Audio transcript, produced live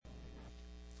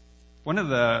One of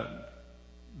the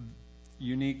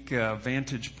unique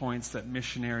vantage points that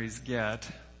missionaries get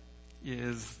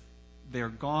is they're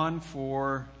gone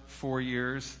for 4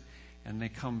 years and they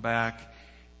come back,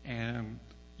 and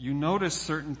you notice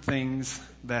certain things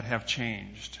that have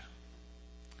changed.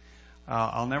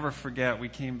 I'll never forget, we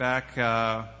came back,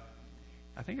 I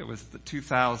think it was the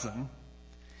 2000,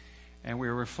 and we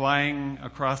were flying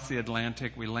across the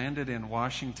Atlantic. We landed in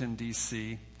Washington,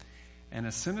 D.C., and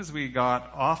as soon as we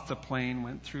got off the plane,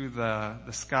 went through the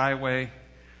skyway,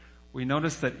 we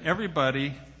noticed that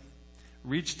everybody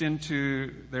reached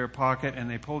into their pocket and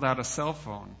they pulled out a cell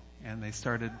phone and they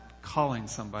started calling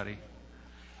somebody.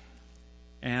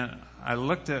 And I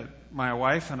looked at my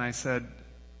wife and I said,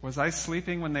 "Was I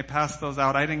sleeping when they passed those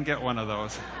out? I didn't get one of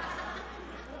those."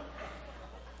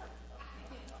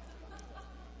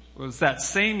 It was that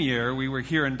same year we were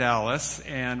here in Dallas,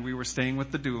 and we were staying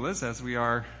with the doulas, as we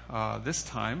are this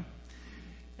time.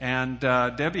 And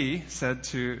Debbie said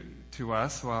to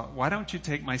us, "Well, why don't you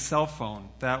take my cell phone?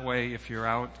 That way, if you're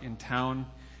out in town,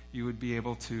 you would be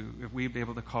able to, if we'd be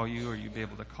able to call you, or you'd be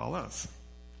able to call us."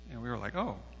 And we were like,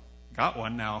 "Oh, got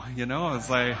one now." You know, it was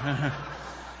like,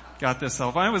 got this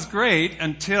cell phone. It was great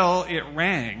until it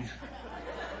rang.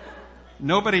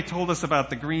 Nobody told us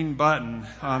about the green button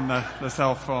on the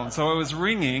cell phone. So it was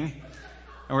ringing,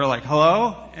 and we're like,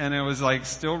 "Hello?" And it was like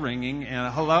still ringing,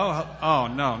 and "Hello?" Oh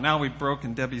no, now we've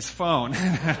broken Debbie's phone.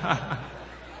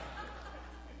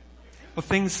 Well,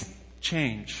 things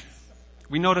change.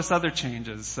 We notice other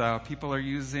changes. People are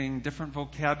using different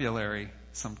vocabulary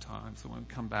sometimes when we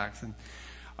come back, and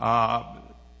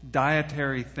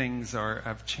dietary things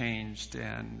have changed,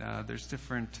 and there's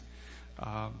different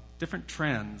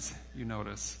trends you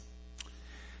notice.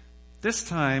 This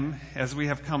time, as we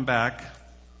have come back,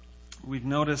 we've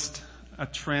noticed a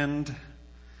trend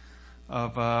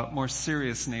of a more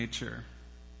serious nature.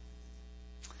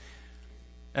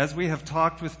 As we have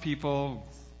talked with people,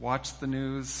 watched the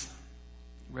news,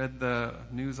 read the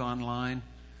news online,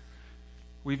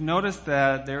 we've noticed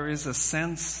that there is a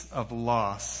sense of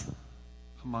loss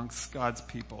amongst God's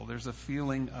people. There's a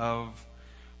feeling of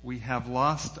we have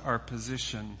lost our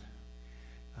position,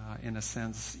 in a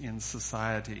sense, in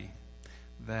society.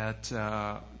 That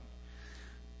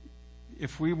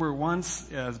if we were once,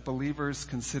 as believers,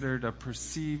 considered a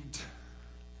perceived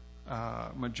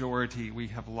majority, we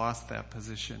have lost that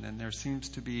position. And there seems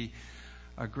to be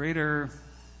a greater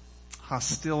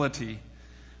hostility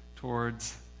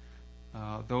towards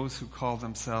those who call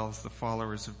themselves the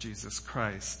followers of Jesus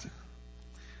Christ.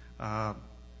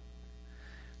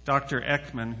 Dr.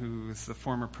 Ekman, who is the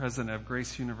former president of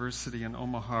Grace University in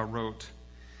Omaha, wrote,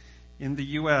 "In the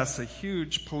U.S., a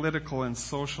huge political and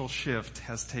social shift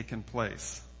has taken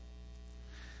place.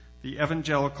 The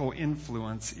evangelical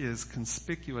influence is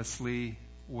conspicuously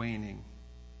waning.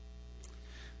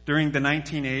 During the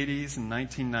 1980s and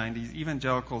 1990s,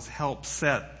 evangelicals helped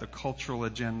set the cultural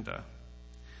agenda.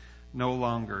 No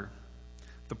longer.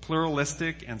 The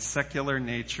pluralistic and secular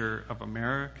nature of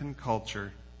American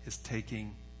culture is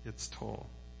taking its toll,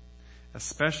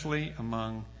 especially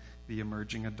among the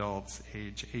emerging adults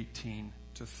age 18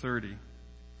 to 30.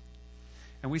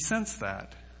 And we sense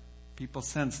that. People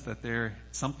sense that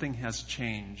something has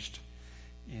changed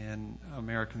in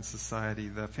American society.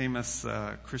 The famous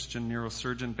Christian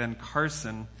neurosurgeon Ben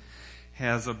Carson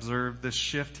has observed this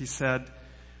shift. He said,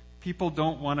 "People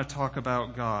don't want to talk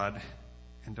about God,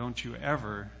 and don't you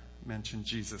ever mention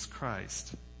Jesus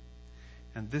Christ.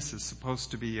 And this is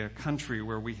supposed to be a country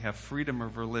where we have freedom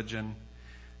of religion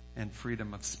and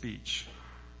freedom of speech."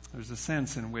 There's a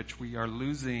sense in which we are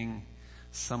losing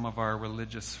some of our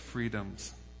religious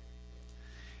freedoms.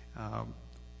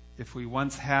 If we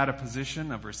once had a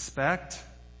position of respect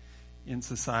in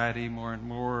society, more and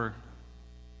more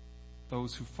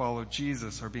those who follow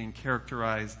Jesus are being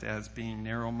characterized as being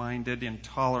narrow-minded,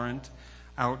 intolerant,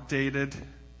 outdated,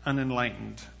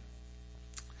 unenlightened.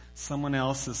 Someone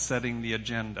else is setting the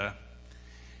agenda,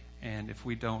 and if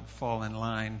we don't fall in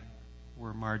line,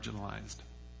 we're marginalized.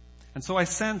 And so I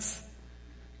sense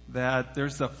that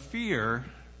there's a fear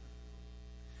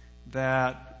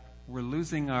that we're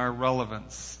losing our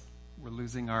relevance, we're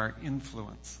losing our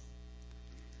influence.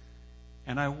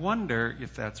 And I wonder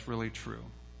if that's really true.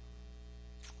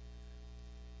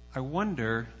 I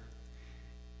wonder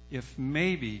if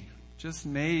maybe, just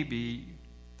maybe,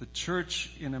 the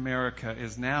church in America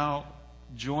is now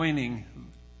joining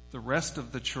the rest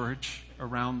of the church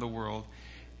around the world.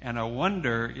 And I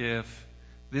wonder if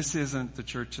this isn't the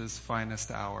church's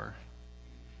finest hour.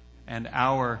 An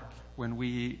hour when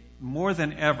we, more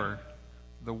than ever,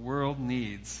 the world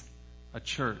needs a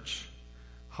church,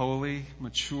 holy,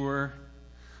 mature,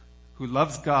 who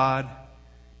loves God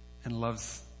and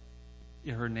loves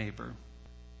her neighbor.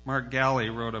 Mark Galli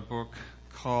wrote a book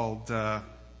called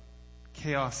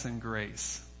Chaos and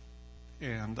Grace.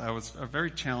 And I was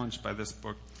very challenged by this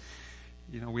book.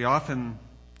 We often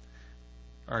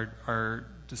are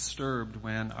disturbed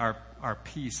when our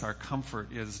peace, our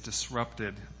comfort is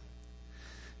disrupted.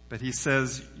 But he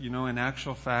says, in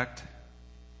actual fact,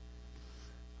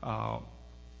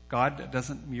 God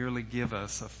doesn't merely give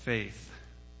us a faith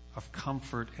of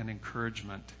comfort and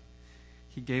encouragement.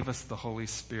 He gave us the Holy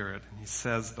Spirit. And he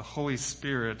says the Holy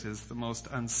Spirit is the most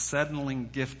unsettling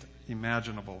gift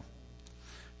imaginable.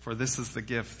 For this is the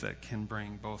gift that can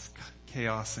bring both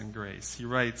chaos and grace. He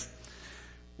writes,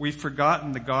 "We've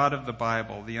forgotten the God of the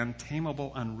Bible, the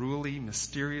untamable, unruly,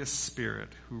 mysterious spirit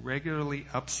who regularly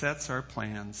upsets our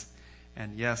plans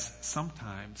and, yes,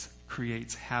 sometimes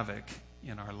creates havoc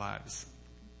in our lives."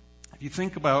 If you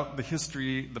think about the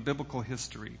history, the biblical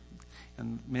history,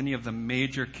 and many of the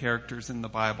major characters in the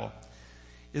Bible,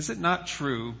 is it not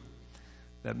true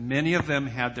that many of them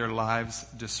had their lives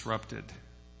disrupted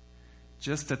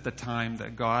just at the time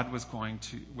that God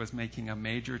was making a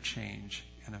major change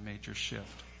and a major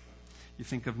shift? You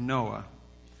think of Noah,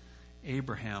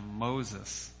 Abraham,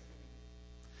 Moses.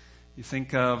 You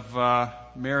think of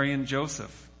Mary and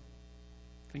Joseph.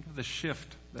 Think of the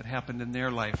shift that happened in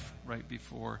their life right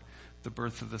before the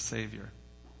birth of the Savior.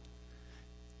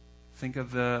 Think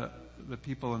of the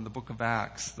people in the book of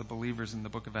Acts, the believers in the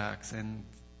book of Acts, and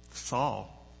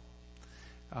Saul.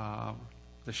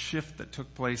 The shift that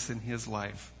took place in his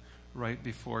life right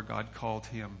before God called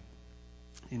him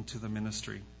into the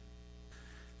ministry.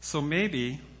 So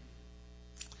maybe,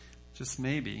 just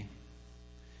maybe,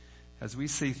 as we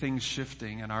see things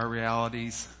shifting and our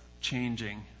realities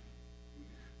changing,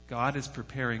 God is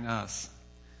preparing us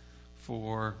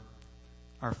for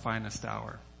our finest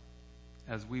hour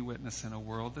as we witness in a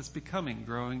world that's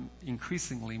growing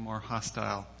increasingly more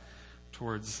hostile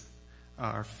towards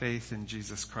our faith in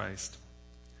Jesus Christ.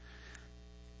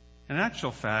 In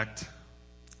actual fact,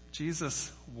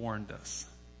 Jesus warned us.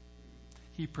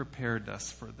 He prepared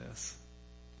us for this.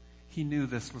 He knew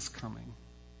this was coming.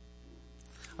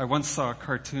 I once saw a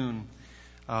cartoon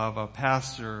of a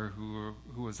pastor who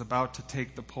was about to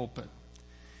take the pulpit.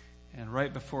 And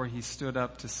right before he stood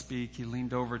up to speak, he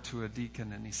leaned over to a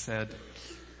deacon and he said,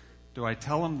 "Do I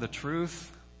tell him the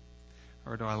truth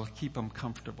or do I keep him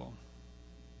comfortable?"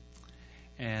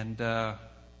 And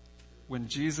when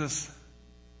Jesus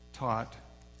taught,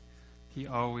 he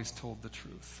always told the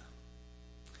truth.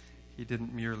 He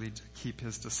didn't merely keep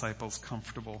his disciples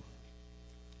comfortable.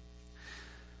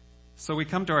 So we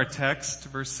come to our text.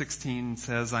 Verse 16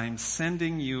 says, "I am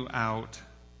sending you out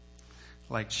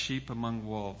like sheep among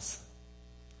wolves.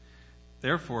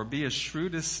 Therefore, be as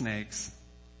shrewd as snakes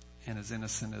and as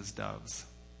innocent as doves."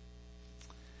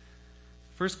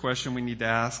 First question we need to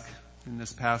ask in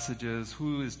this passage is,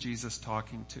 who is Jesus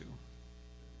talking to?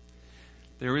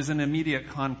 There is an immediate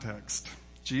context.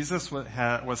 Jesus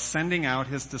was sending out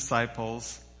his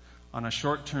disciples on a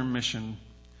short-term mission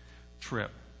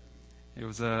trip. It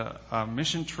was a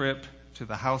mission trip to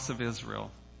the house of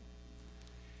Israel.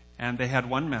 And they had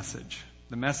one message.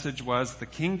 The message was, the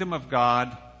kingdom of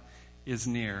God is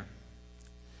near.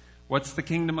 What's the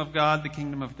kingdom of God? The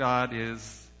kingdom of God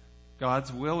is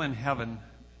God's will in heaven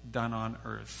done on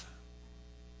earth.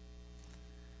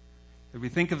 If we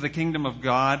think of the kingdom of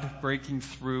God breaking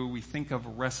through, we think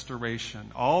of restoration.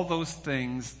 All those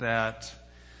things that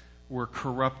were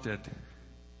corrupted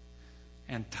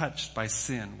and touched by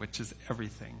sin, which is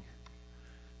everything,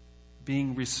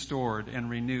 being restored and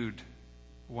renewed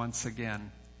once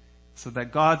again, so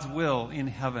that God's will in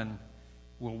heaven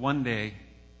will one day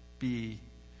be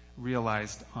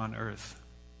realized on earth.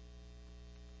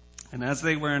 And as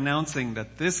they were announcing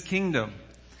that this kingdom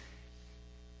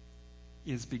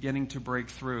is beginning to break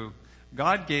through,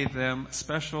 God gave them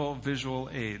special visual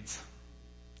aids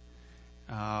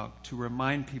to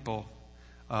remind people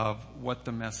of what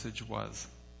the message was.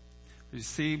 You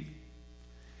see,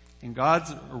 in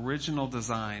God's original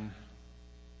design,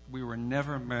 we were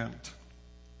never meant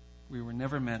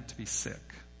to be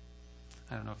sick.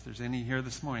 I don't know if there's any here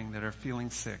this morning that are feeling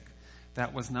sick.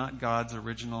 That was not God's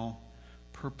original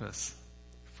purpose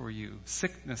for you.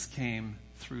 Sickness came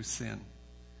through sin.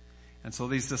 And so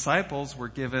these disciples were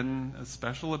given a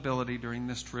special ability during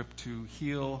this trip to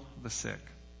heal the sick.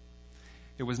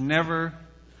 It was never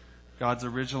God's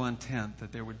original intent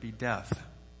that there would be death.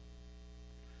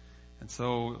 And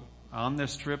so on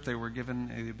this trip, they were given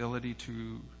the ability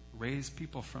to raise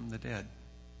people from the dead.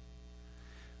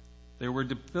 There were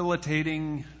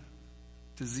debilitating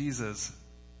diseases,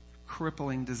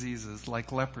 crippling diseases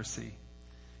like leprosy.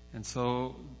 And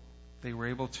so they were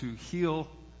able to heal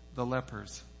the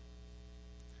lepers.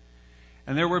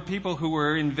 And there were people who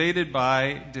were invaded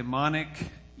by demonic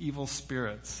evil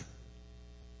spirits.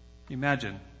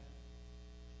 Imagine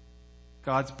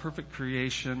God's perfect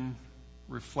creation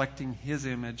reflecting his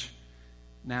image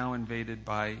now invaded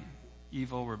by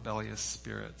evil, rebellious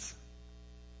spirits.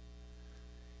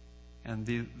 And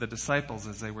the disciples,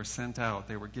 as they were sent out,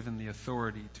 they were given the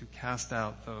authority to cast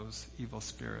out those evil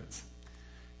spirits.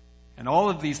 And all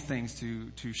of these things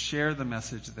to share the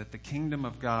message that the kingdom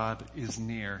of God is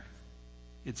near.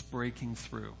 It's breaking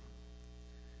through.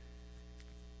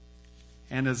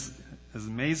 And as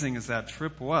amazing as that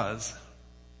trip was,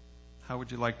 how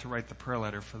would you like to write the prayer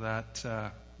letter for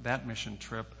that mission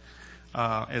trip?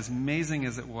 As amazing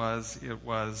as it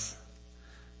was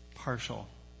partial.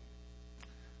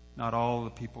 Not all the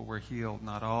people were healed.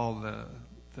 Not all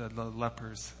the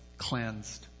lepers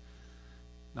cleansed.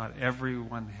 Not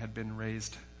everyone had been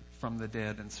raised from the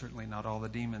dead, and certainly not all the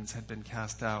demons had been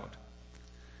cast out.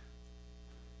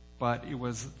 But it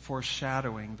was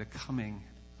foreshadowing the coming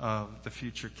of the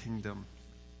future kingdom.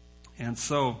 And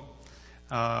so,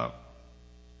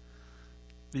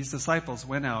 these disciples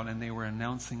went out and they were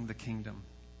announcing the kingdom,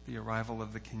 the arrival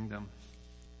of the kingdom.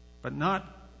 But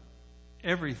not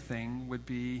everything would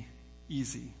be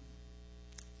easy.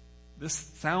 This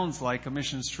sounds like a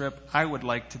missions trip I would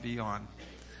like to be on.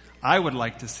 I would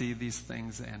like to see these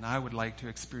things, and I would like to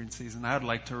experience these, and I would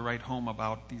like to write home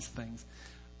about these things.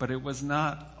 But it was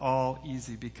not all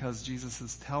easy, because Jesus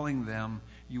is telling them,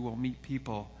 you will meet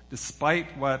people.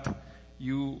 Despite what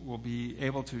you will be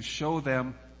able to show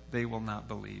them, they will not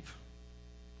believe.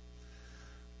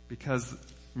 Because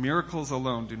miracles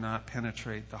alone do not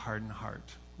penetrate the hardened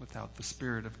heart without the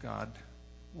Spirit of God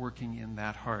working in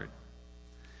that heart.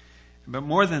 But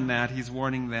more than that, he's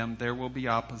warning them, there will be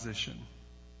opposition.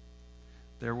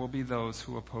 There will be those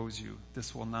who oppose you.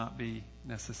 This will not be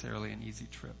necessarily an easy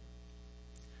trip.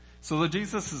 So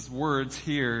Jesus' words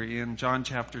here in John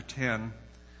chapter 10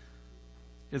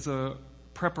 is a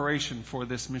preparation for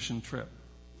this mission trip.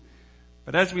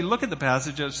 But as we look at the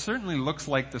passage, it certainly looks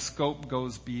like the scope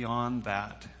goes beyond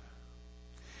that.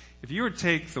 If you were to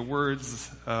take the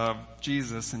words of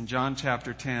Jesus in John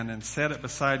chapter 10 and set it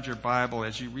beside your Bible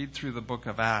as you read through the book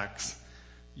of Acts,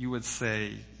 you would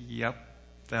say, yep,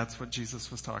 that's what Jesus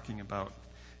was talking about.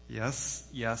 Yes,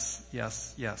 yes,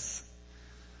 yes, yes.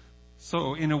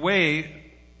 So in a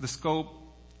way, the scope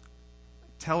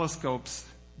telescopes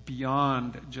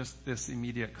beyond just this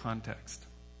immediate context.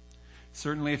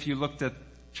 Certainly if you looked at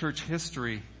church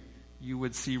history, you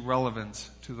would see relevance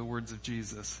to the words of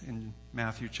Jesus in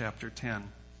Matthew chapter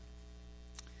 10.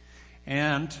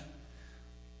 And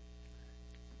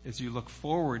as you look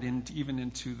forward even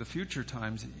into the future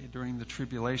times during the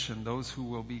tribulation, those who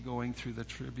will be going through the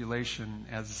tribulation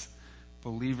as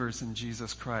believers in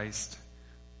Jesus Christ,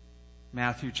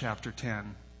 Matthew chapter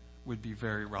 10 would be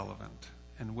very relevant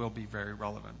and will be very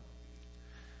relevant.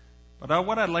 But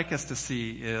what I'd like us to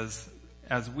see is,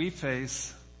 as we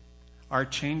face our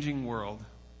changing world,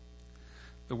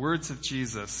 the words of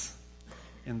Jesus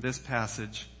in this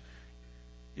passage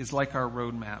is like our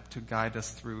roadmap to guide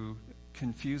us through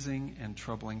confusing and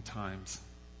troubling times.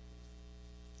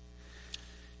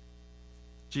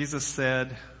 Jesus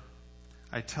said,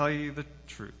 I tell you the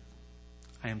truth.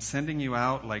 I am sending you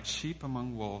out like sheep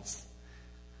among wolves.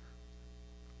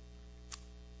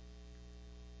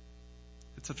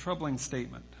 It's a troubling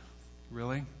statement,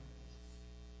 really.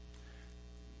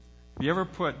 Have you ever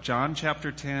put John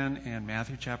chapter 10 and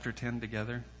Matthew chapter 10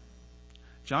 together?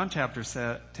 John chapter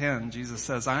 10, Jesus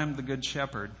says, I am the good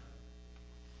shepherd.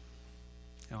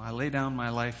 I lay down my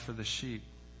life for the sheep.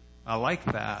 I like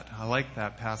that. I like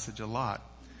that passage a lot.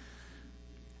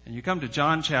 And you come to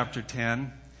John chapter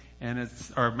 10,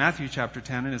 or Matthew chapter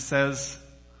 10, and it says,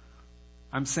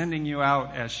 I'm sending you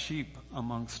out as sheep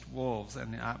amongst wolves.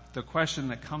 And the question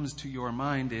that comes to your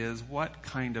mind is, what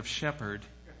kind of shepherd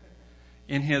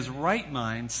in his right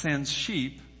mind sends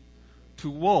sheep to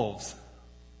wolves?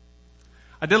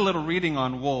 I did a little reading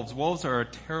on wolves. Wolves are a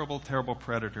terrible, terrible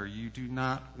predator. You do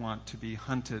not want to be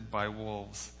hunted by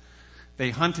wolves. They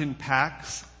hunt in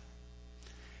packs,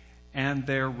 and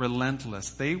they're relentless.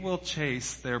 They will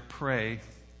chase their prey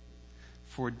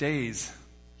for days,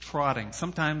 trotting.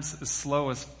 Sometimes as slow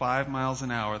as 5 miles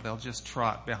an hour, they'll just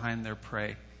trot behind their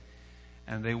prey.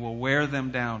 And they will wear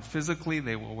them down physically,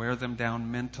 they will wear them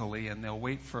down mentally, and they'll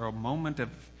wait for a moment of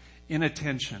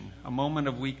inattention, a moment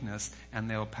of weakness, and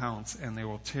they'll pounce and they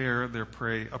will tear their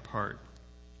prey apart.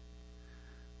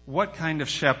 What kind of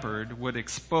shepherd would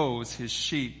expose his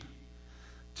sheep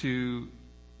to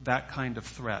that kind of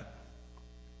threat.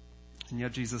 And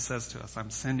yet Jesus says to us, I'm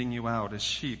sending you out as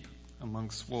sheep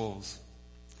amongst wolves.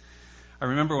 I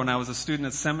remember when I was a student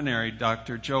at seminary,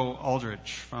 Dr. Joe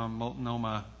Aldrich from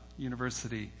Multnomah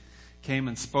University came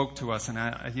and spoke to us,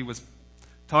 and he was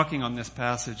talking on this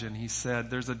passage, and he said,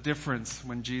 there's a difference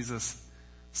when Jesus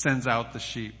sends out the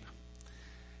sheep.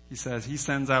 He says he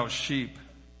sends out sheep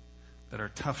that are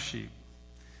tough sheep.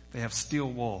 They have steel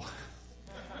wool.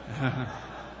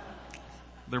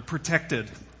 They're protected.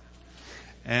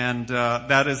 And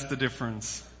that is the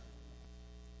difference.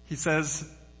 He says,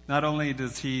 not only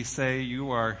does he say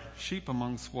you are sheep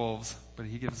amongst wolves, but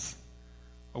he gives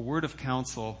a word of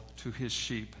counsel to his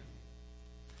sheep.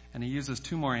 And he uses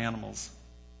two more animals.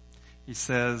 He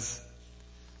says,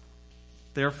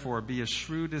 therefore be as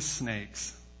shrewd as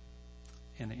snakes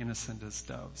and innocent as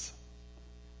doves.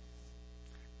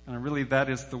 And really that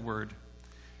is the word.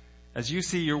 As you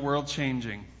see your world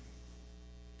changing,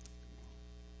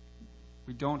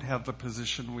 we don't have the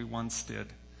position we once did.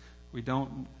 We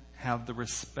don't have the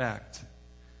respect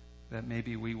that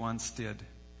maybe we once did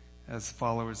as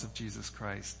followers of Jesus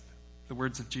Christ. The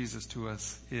words of Jesus to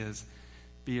us is,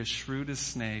 be as shrewd as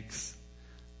snakes,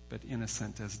 but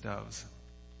innocent as doves.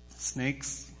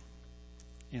 Snakes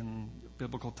in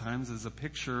biblical times is a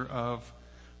picture of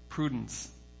prudence,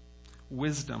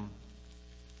 wisdom.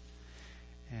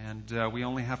 And we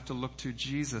only have to look to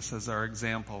Jesus as our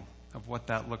example of what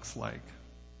that looks like.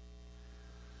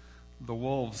 The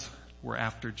wolves were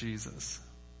after Jesus.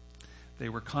 They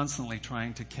were constantly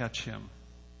trying to catch him.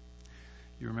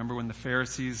 You remember when the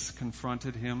Pharisees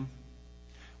confronted him?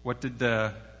 What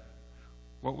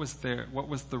was the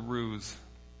ruse?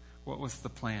 What was the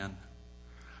plan?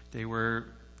 They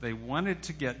wanted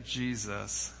to get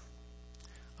Jesus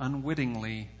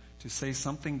unwittingly to say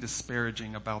something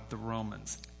disparaging about the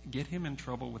Romans, get him in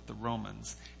trouble with the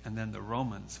Romans, and then the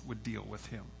Romans would deal with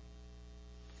him.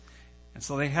 And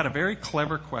so they had a very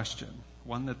clever question,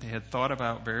 one that they had thought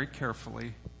about very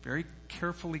carefully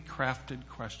crafted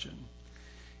question.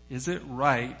 Is it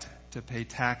right to pay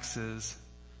taxes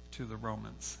to the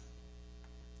Romans?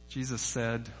 Jesus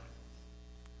said,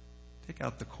 take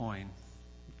out the coin.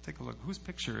 Take a look. Whose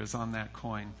picture is on that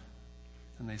coin?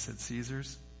 And they said,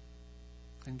 Caesar's.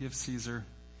 And give to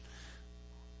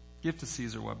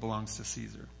Caesar what belongs to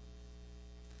Caesar.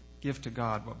 Give to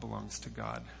God what belongs to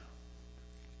God.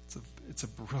 It's a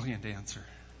brilliant answer.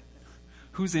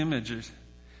 Whose image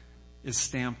is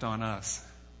stamped on us?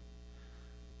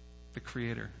 The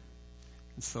Creator.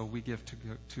 And so we give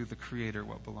to the Creator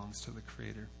what belongs to the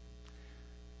Creator.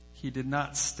 He did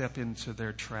not step into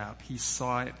their trap. He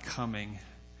saw it coming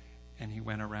and he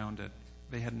went around it.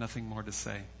 They had nothing more to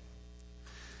say.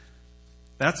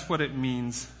 That's what it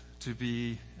means to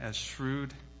be as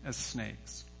shrewd as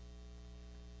snakes.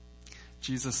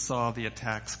 Jesus saw the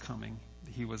attacks coming.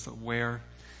 He was aware.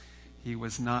 He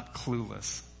was not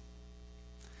clueless.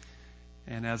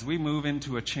 And as we move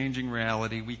into a changing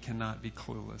reality, we cannot be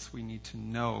clueless. We need to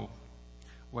know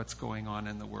what's going on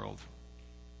in the world.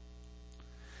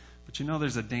 But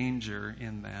there's a danger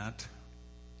in that.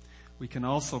 We can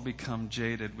also become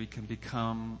jaded. We can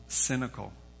become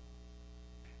cynical.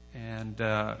 And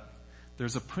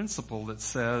there's a principle that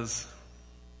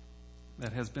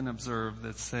has been observed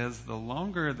that says the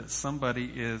longer that somebody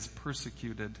is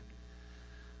persecuted,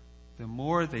 the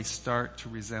more they start to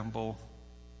resemble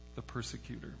the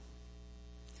persecutor.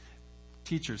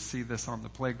 Teachers see this on the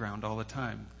playground all the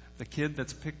time. The kid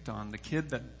that's picked on, the kid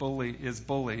that is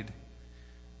bullied,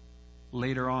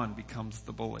 later on becomes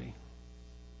the bully.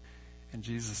 And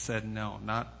Jesus said, no,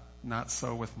 not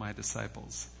so with my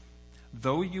disciples.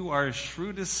 Though you are as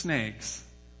shrewd as snakes,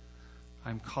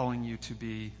 I'm calling you to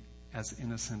be as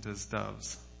innocent as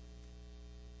doves.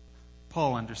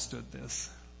 Paul understood this.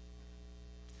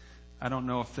 I don't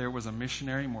know if there was a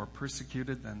missionary more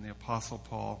persecuted than the Apostle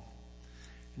Paul.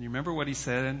 And you remember what he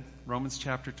said in Romans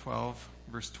chapter 12,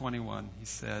 verse 21. He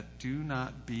said, do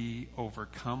not be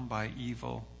overcome by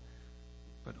evil,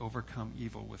 but overcome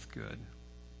evil with good.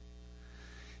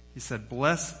 He said,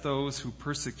 bless those who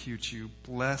persecute you,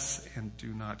 bless and do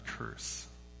not curse.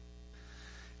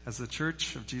 As the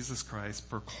Church of Jesus Christ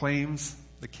proclaims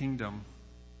the kingdom,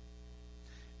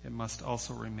 it must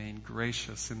also remain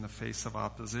gracious in the face of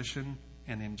opposition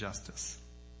and injustice.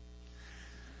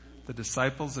 The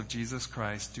disciples of Jesus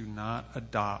Christ do not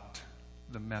adopt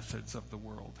the methods of the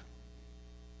world.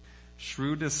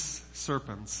 Shrewd as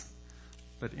serpents,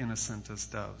 but innocent as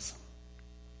doves.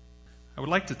 I would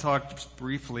like to talk just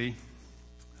briefly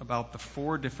about the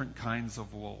 4 different kinds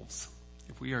of wolves.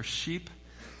 If we are sheep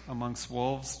amongst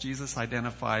wolves, Jesus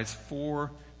identifies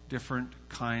 4 different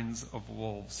kinds of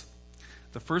wolves.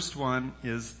 The first one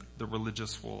is the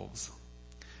religious wolves.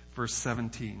 Verse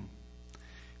 17.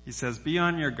 He says, "Be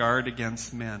on your guard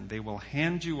against men. They will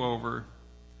hand you over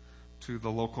to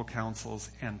the local councils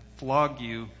and flog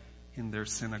you in their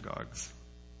synagogues."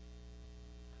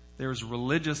 There's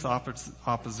religious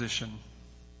opposition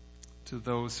to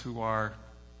those who are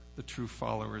the true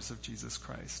followers of Jesus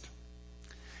Christ.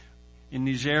 In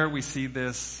Niger, we see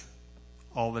this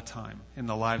all the time in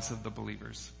the lives of the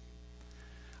believers.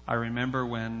 I remember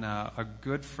when a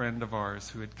good friend of ours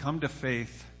who had come to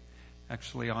faith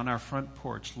actually on our front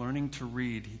porch, learning to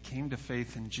read, he came to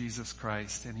faith in Jesus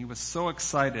Christ, and he was so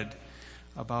excited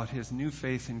about his new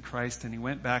faith in Christ, and he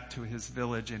went back to his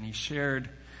village and he shared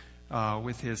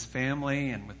with his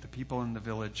family and with the people in the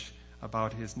village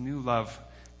about his new love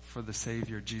for the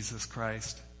Savior, Jesus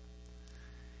Christ.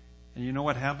 And you know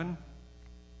what happened?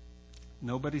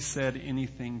 Nobody said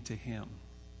anything to him,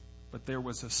 but there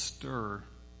was a stir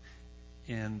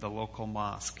in the local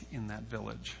mosque in that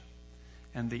village.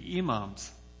 And the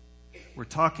imams were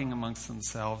talking amongst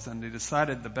themselves, and they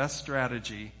decided the best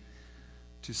strategy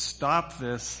to stop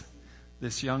this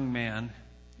young man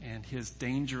and his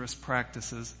dangerous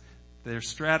practices, their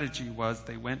strategy was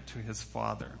they went to his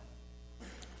father.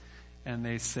 And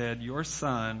they said, "Your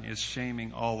son is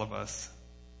shaming all of us.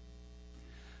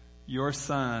 Your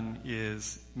son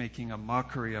is making a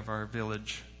mockery of our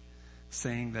village,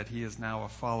 saying that he is now a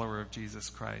follower of Jesus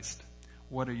Christ.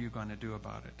 What are you going to do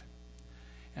about it?"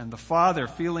 And the father,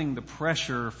 feeling the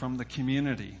pressure from the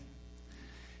community,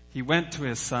 he went to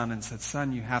his son and said,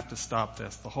 "Son, you have to stop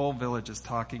this. The whole village is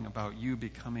talking about you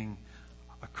becoming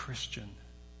a Christian."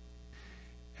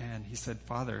 And he said,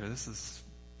 "Father, this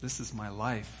is my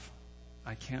life.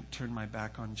 I can't turn my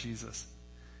back on Jesus."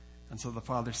 And so the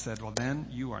father said, "Well, then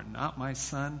you are not my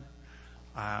son.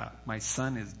 My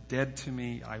son is dead to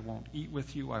me. I won't eat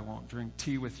with you. I won't drink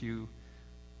tea with you.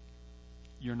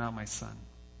 You're not my son."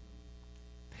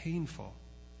 Painful.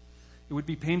 It would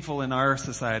be painful in our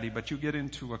society, but you get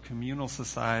into a communal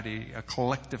society, a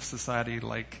collective society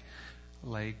like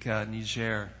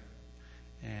Niger,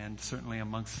 and certainly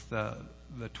amongst the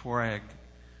Tuareg,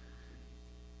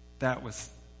 that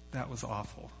was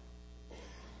awful.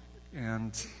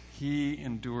 And he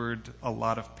endured a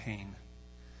lot of pain.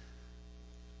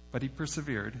 But he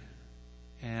persevered,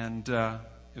 and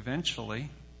eventually,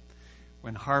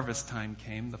 when harvest time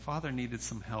came, the father needed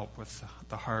some help with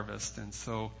the harvest, and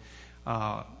so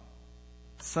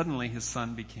suddenly his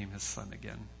son became his son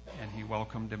again, and he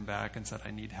welcomed him back and said, "I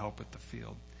need help with the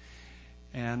field."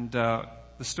 And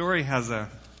the story has a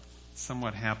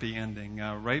somewhat happy ending.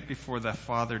 Right before the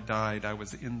father died, I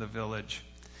was in the village,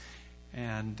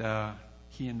 and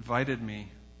he invited me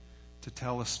to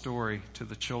tell a story to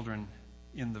the children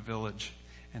in the village.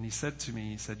 And he said to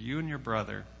me, "You and your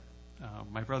brother,"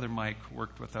 my brother Mike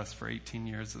worked with us for 18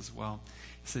 years as well.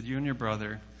 He said, "You and your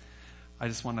brother, I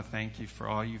just want to thank you for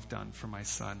all you've done for my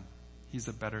son. He's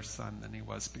a better son than he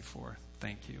was before.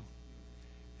 Thank you."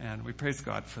 And we praise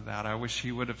God for that. I wish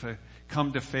he would have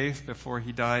come to faith before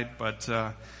he died, but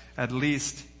at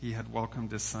least he had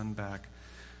welcomed his son back.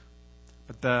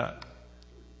 But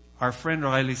our friend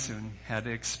Rileysoon had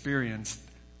experienced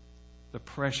the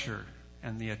pressure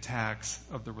and the attacks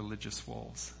of the religious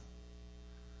wolves.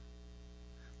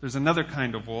 There's another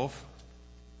kind of wolf,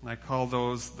 and I call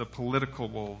those the political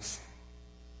wolves.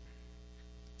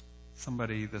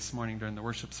 Somebody this morning during the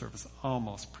worship service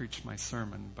almost preached my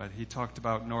sermon, but he talked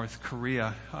about North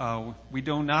Korea. We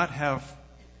do not have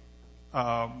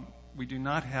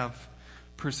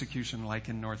persecution like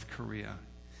in North Korea,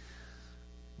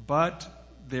 but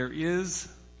there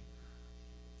is,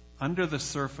 under the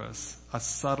surface, a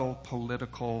subtle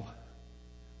political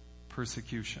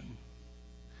persecution.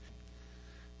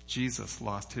 Jesus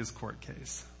lost his court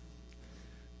case,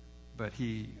 but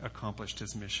he accomplished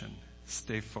his mission.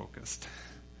 Stay focused.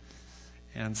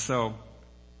 And so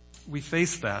we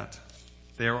face that.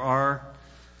 There are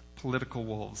political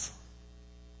wolves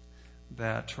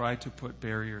that try to put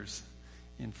barriers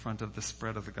in front of the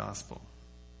spread of the gospel.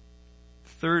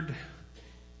 Third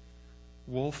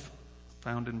wolf,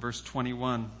 found in verse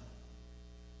 21.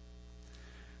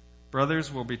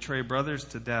 Brothers will betray brothers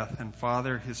to death, and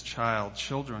father his child.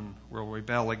 Children will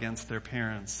rebel against their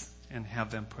parents and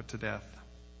have them put to death.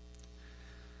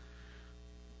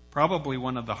 Probably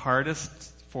one of the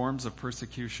hardest forms of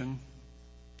persecution,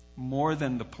 more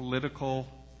than the political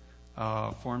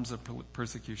forms of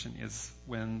persecution, is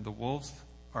when the wolves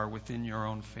are within your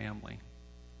own family.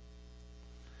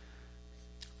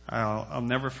 I'll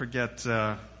never forget,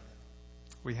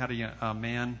 we had a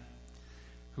man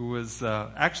who was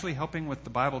actually helping with the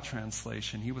Bible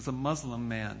translation. He was a Muslim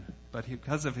man, but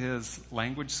because of his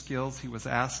language skills, he was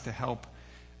asked to help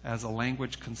as a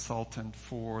language consultant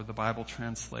for the Bible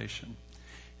translation.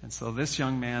 And so this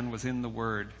young man was in the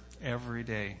Word every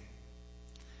day.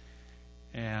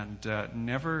 And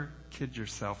never kid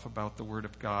yourself about the Word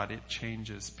of God. It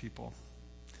changes people.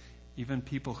 Even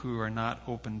people who are not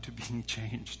open to being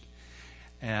changed.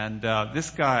 And this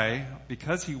guy,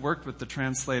 because he worked with the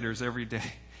translators every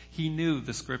day, he knew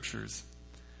the Scriptures.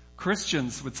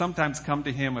 Christians would sometimes come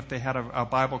to him if they had a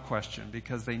Bible question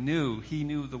because he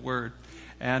knew the Word.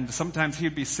 And sometimes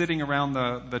he'd be sitting around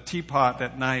the teapot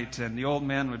at night and the old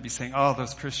man would be saying, oh,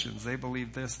 those Christians, they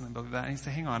believe this and they believe that. And he'd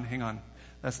say, hang on.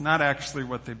 That's not actually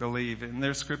what they believe. In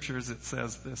their scriptures it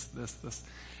says this.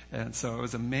 And so it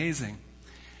was amazing.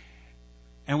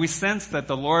 And we sensed that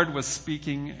the Lord was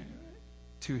speaking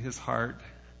to his heart,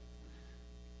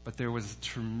 but there was a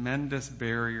tremendous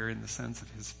barrier in the sense of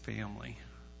his family.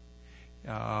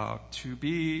 To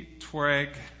be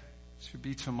Tuareg, to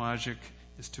be Tamajic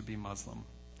is to be Muslim.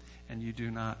 And you do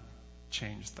not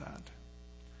change that.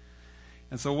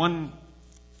 And so one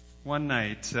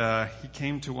night, he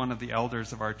came to one of the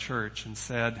elders of our church and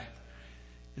said,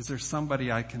 is there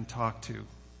somebody I can talk to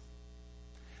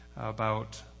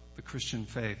about the Christian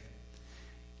faith?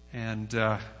 And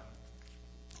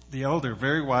the elder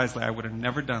very wisely, I would have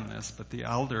never done this, but the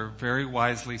elder very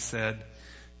wisely said,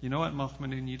 you know what,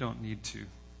 Muhammadin, you don't need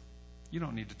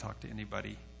to talk to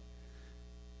anybody.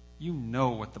 You know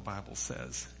what the Bible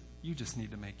says. You just need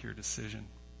to make your decision.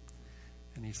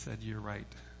 And he said, you're right.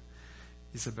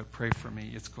 He said, but pray for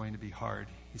me. It's going to be hard.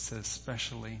 He said,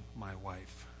 especially my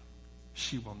wife.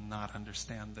 She will not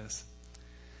understand this.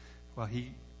 Well,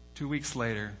 2 weeks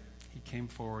later, he came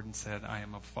forward and said, I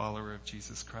am a follower of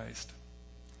Jesus Christ.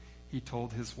 He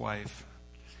told his wife,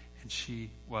 and she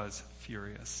was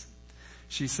furious.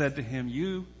 She said to him,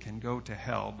 you can go to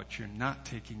hell, but you're not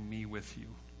taking me with you.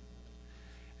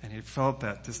 And he felt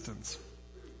that distance.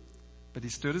 But he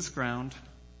stood his ground.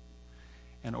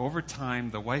 And over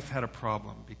time, the wife had a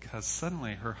problem because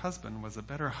suddenly her husband was a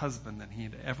better husband than he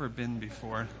had ever been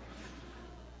before.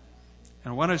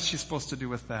 And what is she supposed to do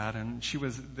with that? And she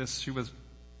was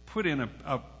put in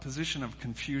a position of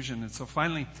confusion. And so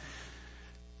finally,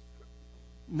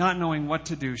 not knowing what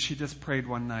to do, she just prayed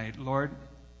one night, Lord,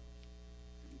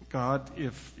 God,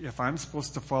 if I'm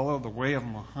supposed to follow the way of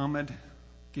Muhammad,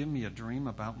 give me a dream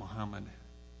about Muhammad.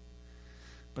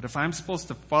 But if I'm supposed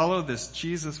to follow this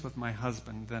Jesus with my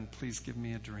husband, then please give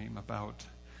me a dream about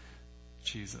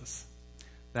Jesus.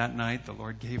 That night, the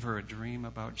Lord gave her a dream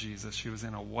about Jesus. She was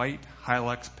in a white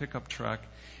Hilux pickup truck,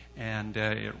 and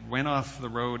it went off the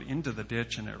road into the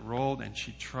ditch, and it rolled, and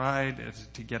she tried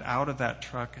to get out of that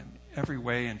truck in every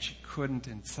way, and she couldn't,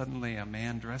 and suddenly a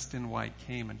man dressed in white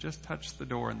came and just touched the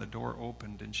door, and the door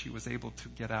opened, and she was able to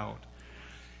get out.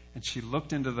 And she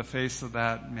looked into the face of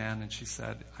that man and she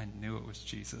said, I knew it was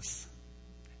Jesus.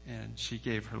 And she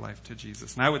gave her life to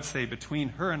Jesus. And I would say between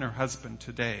her and her husband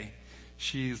today,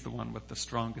 she's the one with the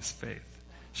strongest faith.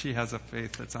 She has a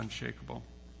faith that's unshakable.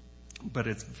 But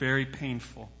it's very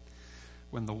painful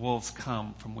when the wolves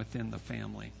come from within the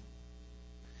family.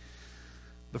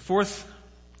 The fourth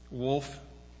wolf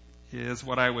is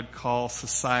what I would call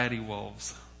society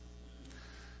wolves.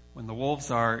 When the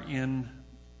wolves are in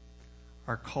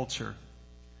our culture,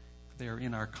 they are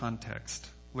in our context.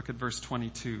 Look at verse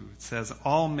 22. It says,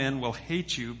 all men will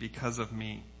hate you because of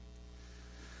me,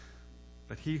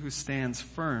 but he who stands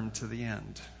firm to the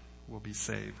end will be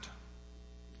saved.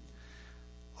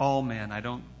 All men,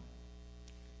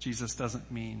 Jesus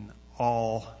doesn't mean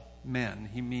all men.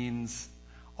 He means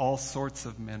all sorts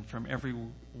of men from every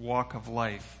walk of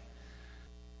life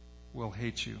will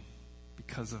hate you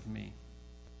because of me.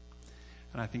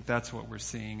 And I think that's what we're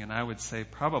seeing. And I would say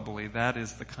probably that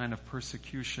is the kind of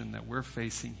persecution that we're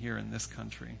facing here in this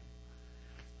country.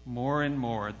 More and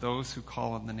more, those who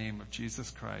call on the name of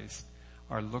Jesus Christ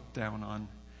are looked down on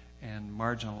and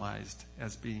marginalized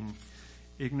as being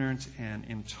ignorant and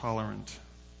intolerant.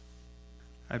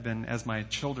 As my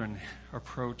children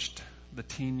approached the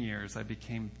teen years, I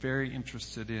became very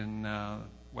interested in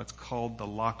what's called the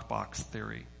lockbox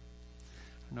theory.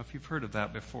 I don't know if you've heard of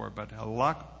that before, but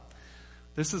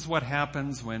this is what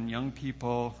happens when young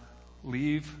people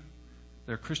leave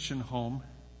their Christian home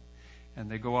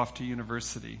and they go off to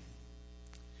university.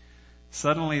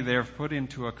 Suddenly they're put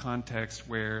into a context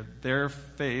where their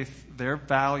faith, their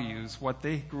values, what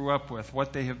they grew up with,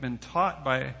 what they have been taught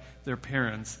by their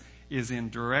parents is in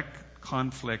direct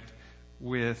conflict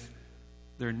with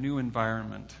their new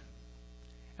environment.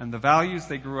 And the values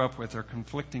they grew up with are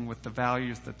conflicting with the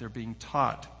values that they're being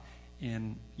taught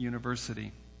in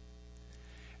university.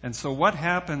 And so what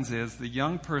happens is the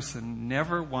young person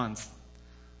never once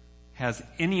has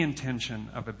any intention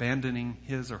of abandoning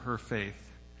his or her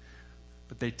faith.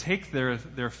 But they take their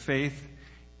faith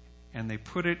and they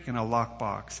put it in a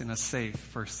lockbox, in a safe,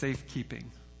 for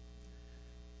safekeeping.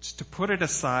 Just to put it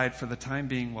aside for the time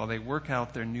being while they work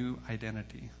out their new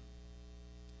identity.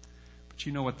 But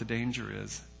you know what the danger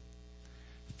is.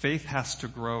 Faith has to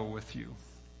grow with you.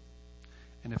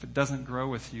 And if it doesn't grow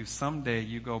with you, someday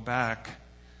you go back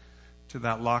to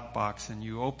that lockbox and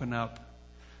you open up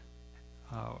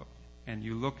and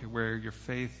you look at where your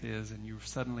faith is and you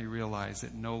suddenly realize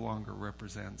it no longer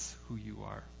represents who you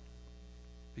are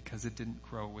because it didn't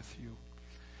grow with you.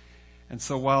 And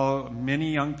so while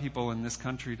many young people in this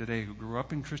country today who grew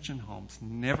up in Christian homes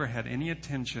never had any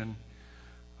intention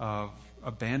of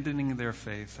abandoning their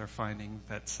faith are finding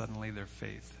that suddenly their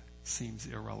faith seems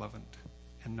irrelevant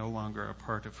and no longer a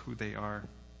part of who they are.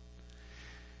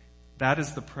 That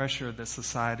is the pressure that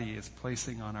society is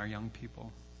placing on our young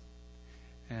people.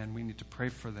 And we need to pray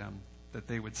for them that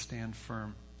they would stand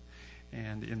firm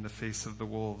and in the face of the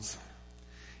wolves.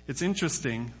 It's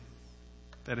interesting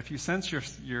that if you sense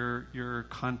your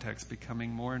context becoming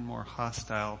more and more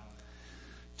hostile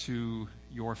to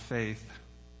your faith,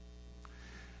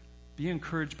 be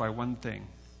encouraged by one thing.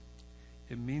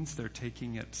 It means they're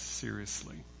taking it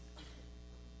seriously.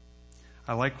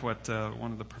 I like what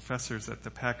one of the professors at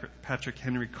the Patrick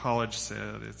Henry College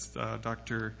said. It's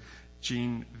Dr.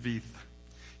 Gene Veith.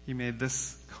 He made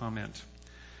this comment.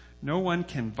 No one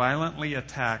can violently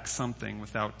attack something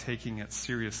without taking it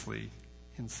seriously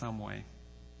in some way.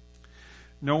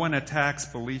 No one attacks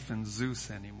belief in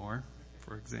Zeus anymore,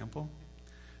 for example.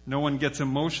 No one gets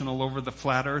emotional over the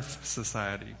Flat Earth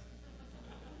Society.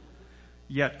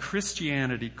 Yet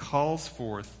Christianity calls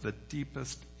forth the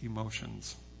deepest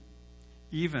emotions,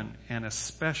 even and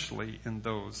especially in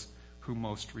those who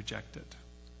most reject it.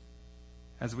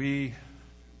 As we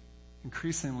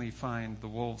increasingly find the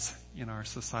wolves in our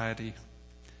society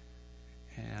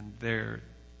and their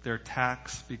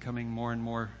attacks becoming more and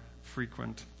more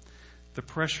frequent, the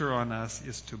pressure on us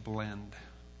is to blend,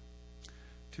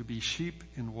 to be sheep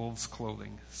in wolves'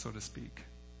 clothing, so to speak,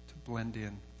 to blend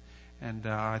in. And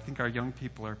I think our young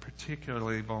people are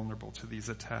particularly vulnerable to these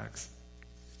attacks.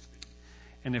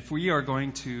 And if we are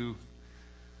going to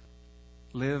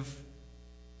live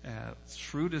as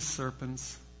shrewd as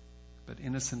serpents, but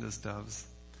innocent as doves,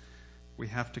 we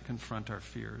have to confront our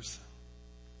fears.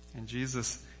 And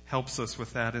Jesus helps us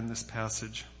with that in this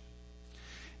passage.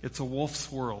 It's a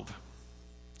wolf's world.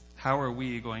 How are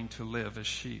we going to live as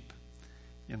sheep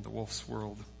in the wolf's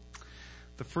world?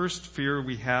 The first fear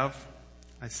we have,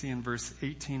 I see in verse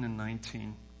 18 and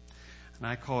 19, and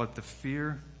I call it the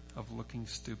fear of looking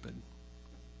stupid.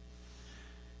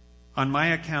 On my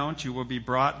account, you will be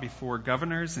brought before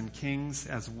governors and kings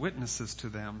as witnesses to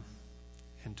them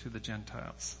and to the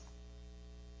Gentiles.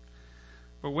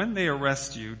 But when they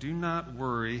arrest you, do not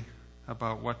worry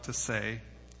about what to say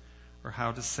or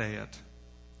how to say it.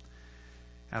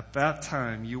 At that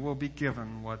time, you will be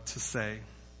given what to say,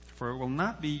 for it will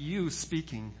not be you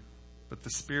speaking, but the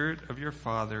Spirit of your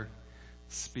Father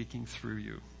speaking through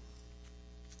you.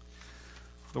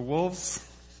 The wolves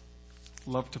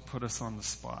love to put us on the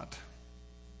spot,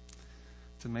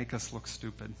 to make us look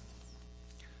stupid,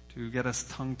 to get us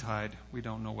tongue-tied. We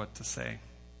don't know what to say.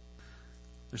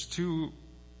 There's two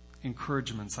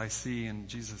encouragements I see in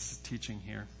Jesus' teaching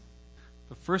here.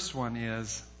 The first one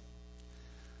is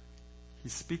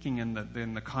he's speaking in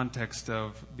the context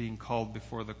of being called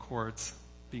before the courts,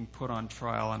 being put on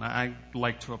trial, and I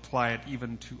like to apply it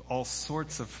even to all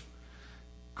sorts of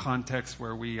contexts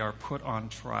where we are put on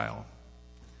trial.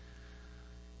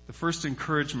 The first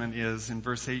encouragement is in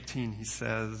verse 18, he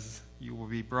says, you will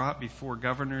be brought before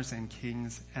governors and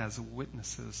kings as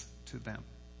witnesses to them.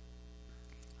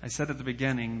 I said at the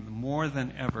beginning, more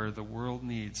than ever, the world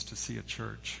needs to see a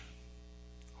church,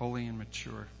 holy and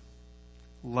mature,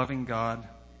 loving God,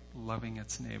 loving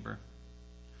its neighbor.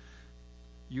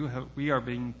 We are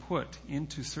being put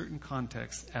into certain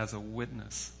contexts as a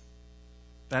witness.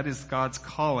 That is God's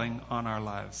calling on our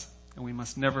lives, and we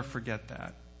must never forget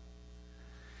that.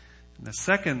 And the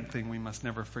second thing we must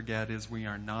never forget is we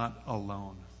are not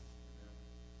alone.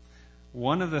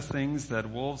 One of the things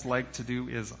that wolves like to do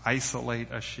is isolate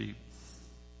a sheep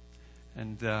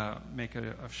and make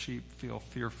a sheep feel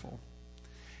fearful.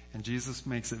 And Jesus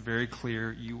makes it very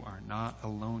clear, you are not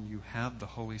alone. You have the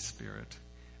Holy Spirit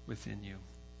within you.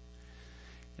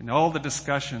 In all the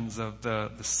discussions of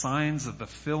the signs of the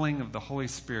filling of the Holy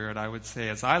Spirit, I would say,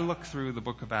 as I look through the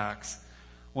book of Acts,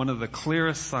 one of the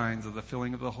clearest signs of the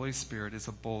filling of the Holy Spirit is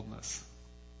a boldness.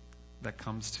 that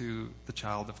comes to the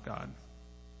child of God.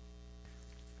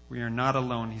 We are not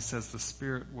alone. He says the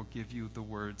Spirit will give you the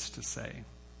words to say.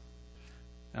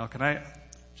 Now, can I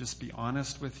just be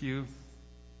honest with you?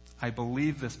 I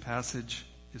believe this passage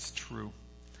is true.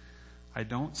 I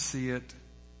don't see it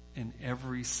in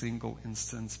every single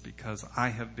instance because I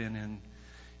have been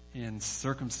in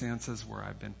circumstances where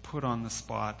I've been put on the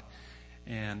spot,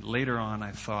 and later on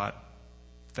I thought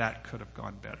that could have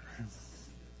gone better.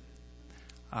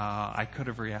 I could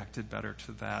have reacted better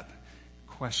to that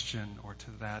question or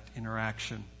to that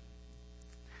interaction.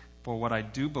 But what I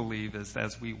do believe is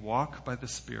as we walk by the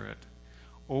Spirit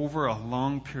over a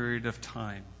long period of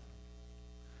time,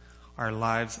 our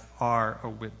lives are a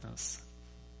witness.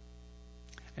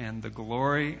 And the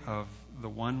glory of the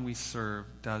one we serve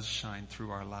does shine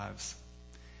through our lives.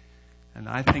 And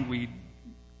I think we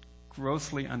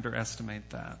grossly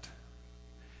underestimate that.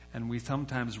 And we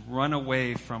sometimes run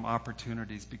away from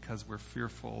opportunities because we're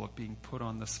fearful of being put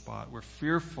on the spot. We're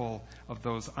fearful of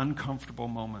those uncomfortable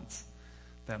moments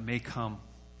that may come.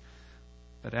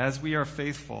 But as we are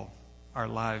faithful, our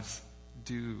lives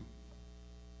do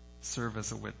serve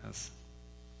as a witness.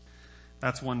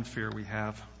 That's one fear we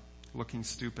have, looking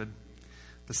stupid.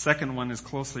 The second one is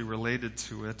closely related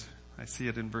to it. I see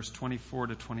it in verse 24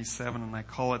 to 27, and I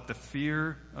call it the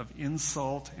fear of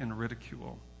insult and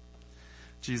ridicule.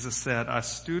 Jesus said, "A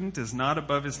student is not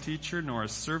above his teacher, nor a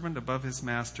servant above his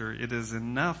master. It is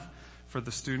enough for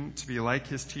the student to be like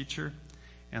his teacher,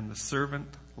 and the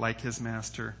servant like his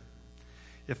master.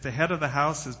 If the head of the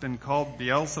house has been called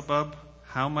Beelzebub,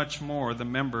 how much more the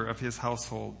member of his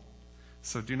household?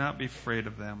 So do not be afraid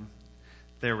of them.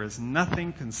 There is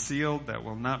nothing concealed that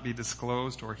will not be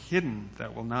disclosed, or hidden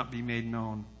that will not be made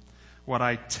known. What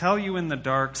I tell you in the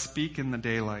dark, speak in the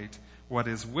daylight. What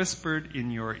is whispered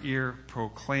in your ear,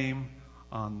 proclaim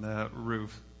on the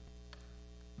roof."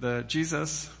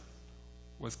 Jesus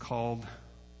was called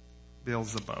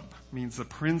Beelzebub, means the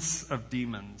prince of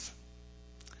demons.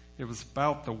 It was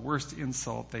about the worst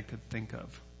insult they could think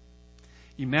of.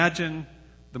 Imagine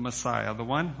the Messiah, the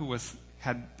one who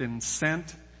had been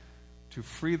sent to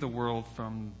free the world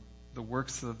from the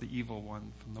works of the evil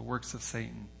one, from the works of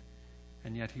Satan.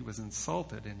 And yet he was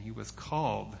insulted and he was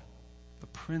called the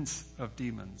prince of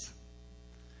demons.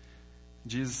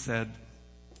 Jesus said,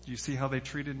 "Do you see how they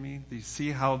treated me? Do you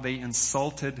see how they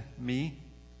insulted me?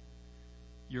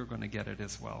 You're going to get it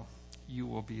as well. You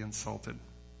will be insulted."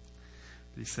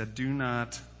 But he said, do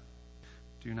not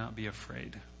be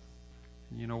afraid.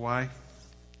 And you know why?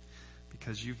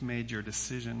 Because you've made your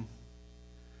decision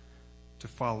to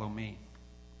follow me.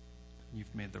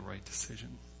 You've made the right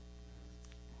decision.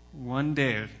 One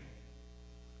day,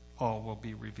 all will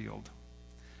be revealed.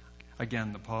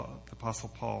 Again, the Apostle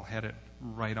Paul had it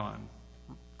right on.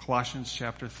 Colossians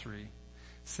chapter 3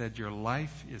 said, "Your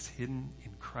life is hidden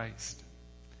in Christ.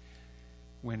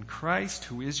 When Christ,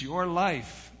 who is your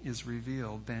life, is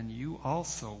revealed, then you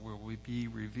also will be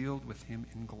revealed with him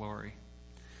in glory."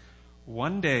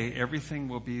 One day, everything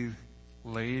will be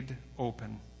laid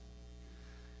open.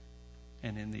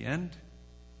 And in the end,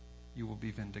 you will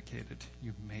be vindicated.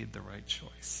 You made the right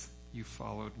choice. You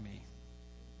followed me.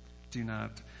 Do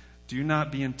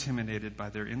not be intimidated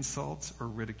by their insults or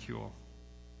ridicule.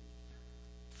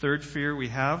 Third fear we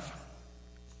have,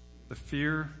 the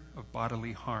fear of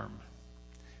bodily harm.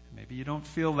 Maybe you don't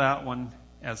feel that one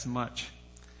as much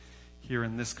here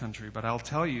in this country, but I'll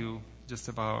tell you just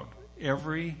about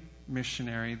every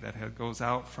missionary that goes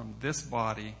out from this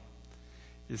body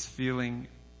is feeling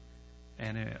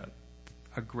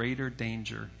a greater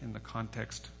danger in the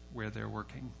context where they're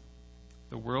working.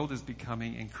 The world is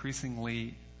becoming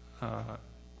increasingly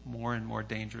more and more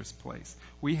dangerous place.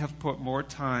 We have put more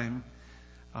time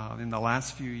in the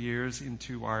last few years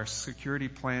into our security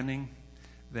planning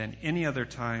than any other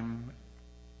time.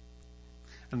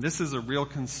 And this is a real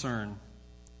concern.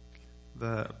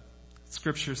 The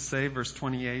scriptures say, verse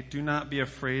 28, "Do not be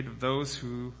afraid of those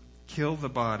who kill the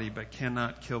body but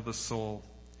cannot kill the soul.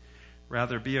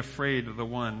 Rather be afraid of the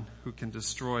one who can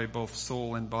destroy both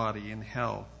soul and body in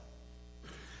hell.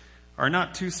 Are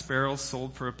not 2 sparrows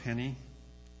sold for a penny?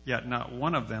 Yet not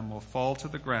one of them will fall to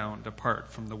the ground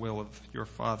apart from the will of your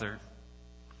Father.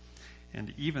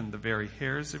 And even the very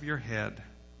hairs of your head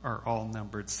are all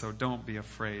numbered, so don't be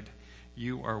afraid.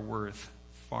 You are worth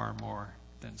far more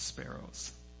than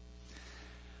sparrows."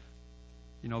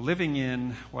 You know, living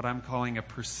in what I'm calling a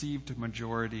perceived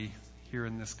majority here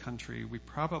in this country, we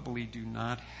probably do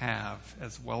not have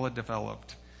as well a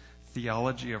developed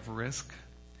theology of risk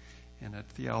and a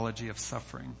theology of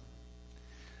suffering.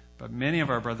 But many of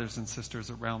our brothers and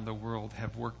sisters around the world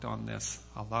have worked on this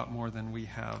a lot more than we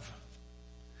have.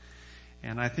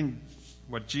 And I think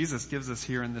what Jesus gives us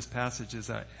here in this passage is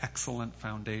an excellent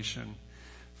foundation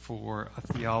for a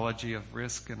theology of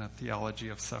risk and a theology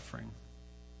of suffering.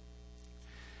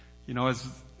 You know, as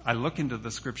I look into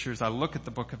the scriptures, I look at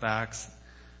the book of Acts,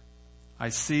 I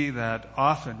see that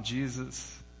often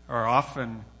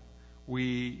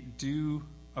we do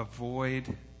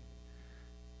avoid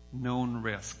known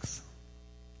risks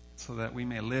so that we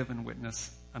may live and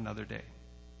witness another day.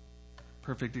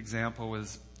 Perfect example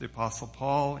was the Apostle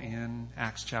Paul in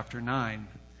Acts chapter 9.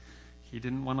 He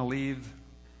didn't want to leave.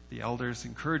 The elders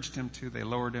encouraged him to. They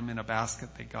lowered him in a basket.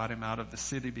 They got him out of the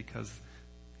city because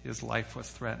his life was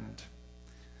threatened.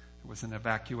 It was an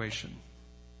evacuation.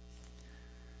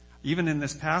 Even in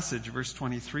this passage, verse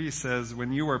 23 says,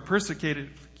 when you are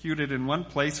persecuted in one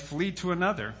place, flee to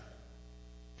another.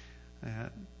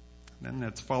 Then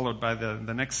it's followed by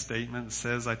the next statement that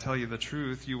says, I tell you the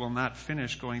truth, you will not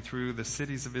finish going through the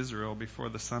cities of Israel before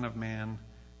the Son of Man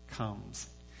comes.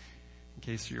 In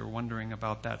case you're wondering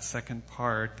about that second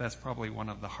part, that's probably one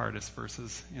of the hardest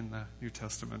verses in the New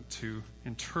Testament to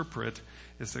interpret,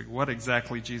 is what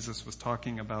exactly Jesus was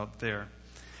talking about there.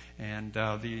 And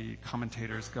the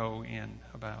commentators go in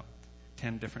about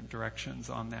 10 different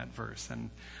directions on that verse. And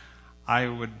I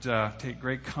would take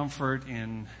great comfort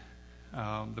in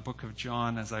the book of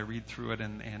John as I read through it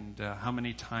and how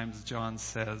many times John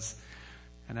says,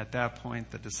 and at that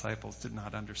point the disciples did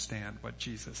not understand what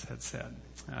Jesus had said.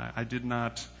 I did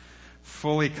not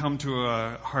fully come to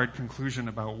a hard conclusion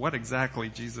about what exactly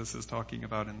Jesus is talking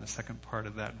about in the second part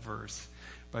of that verse,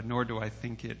 but nor do I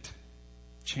think it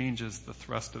changes the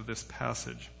thrust of this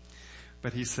passage.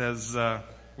 But he says,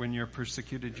 when you're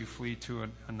persecuted, you flee to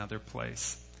another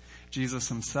place. Jesus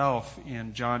himself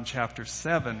in John chapter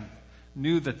 7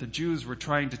 knew that the Jews were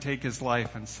trying to take his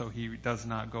life, and so he does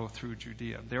not go through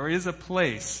Judea. There is a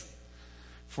place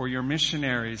for your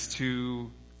missionaries to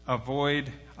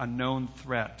avoid a known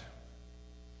threat.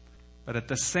 But at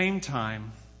the same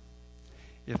time,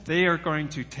 if they are going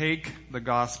to take the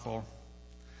gospel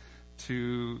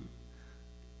to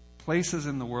places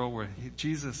in the world where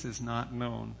Jesus is not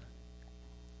known,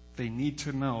 they need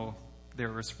to know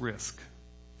there is risk.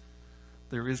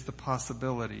 There is the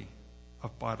possibility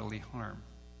of bodily harm.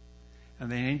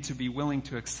 And they need to be willing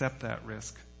to accept that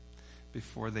risk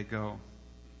before they go.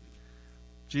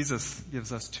 Jesus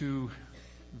gives us two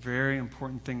very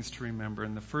important things to remember.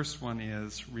 And the first one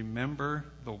is, remember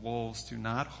the wolves do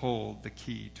not hold the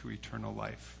key to eternal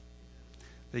life.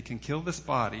 They can kill this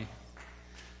body,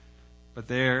 but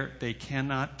they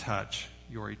cannot touch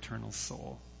your eternal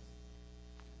soul.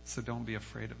 So don't be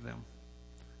afraid of them.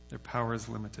 Their power is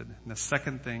limited. And the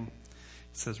second thing,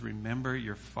 it says, remember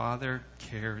your Father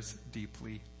cares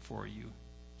deeply for you.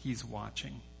 He's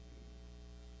watching.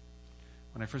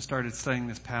 When I first started studying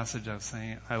this passage,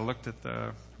 I looked at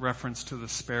the reference to the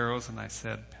sparrows and I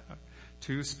said,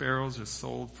 2 sparrows are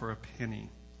sold for a penny.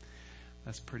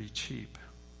 That's pretty cheap.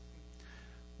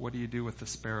 What do you do with the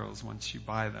sparrows once you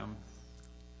buy them?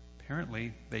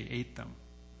 Apparently, they ate them.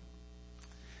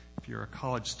 If you're a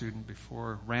college student,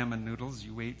 before ramen noodles,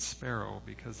 you ate sparrow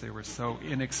because they were so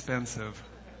inexpensive.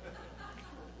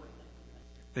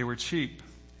 They were cheap,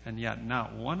 and yet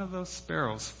not one of those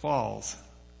sparrows falls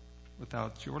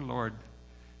without your Lord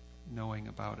knowing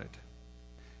about it.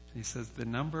 And he says, the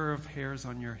number of hairs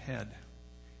on your head,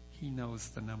 he knows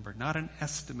the number. Not an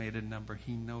estimated number,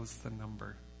 he knows the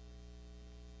number.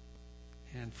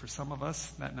 And for some of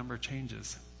us, that number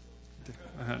changes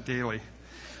daily.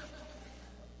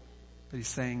 But he's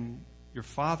saying, your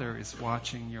Father is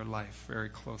watching your life very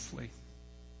closely.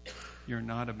 You're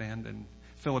not abandoned.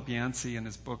 Philip Yancey, in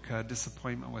his book,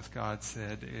 Disappointment with God,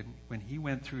 said when he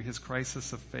went through his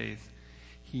crisis of faith,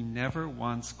 he never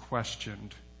once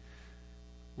questioned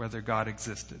whether God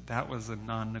existed. That was a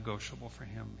non-negotiable for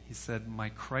him. He said, my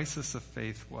crisis of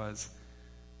faith was,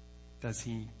 does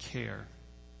he care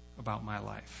about my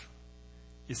life?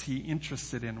 Is he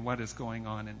interested in what is going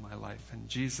on in my life? And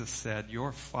Jesus said,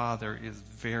 your Father is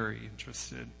very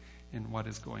interested in what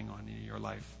is going on in your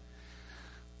life.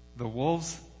 The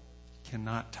wolves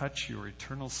cannot touch your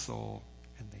eternal soul,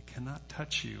 and they cannot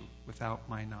touch you without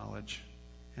my knowledge.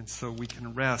 And so we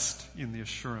can rest in the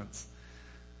assurance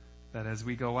that as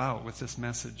we go out with this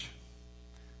message,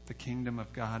 the kingdom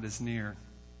of God is near.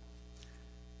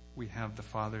 We have the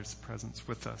Father's presence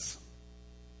with us.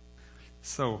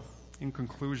 So, in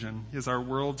conclusion, is our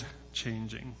world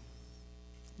changing?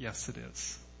 Yes, it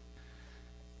is.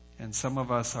 And some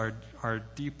of us are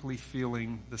deeply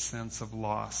feeling the sense of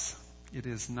loss. It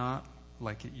is not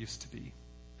like it used to be.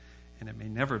 And it may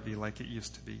never be like it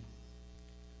used to be.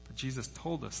 But Jesus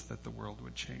told us that the world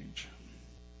would change.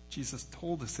 Jesus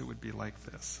told us it would be like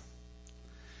this.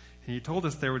 And he told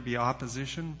us there would be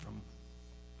opposition from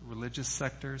religious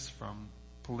sectors, from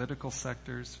political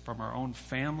sectors, from our own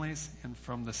families, and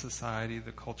from the society,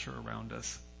 the culture around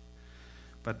us.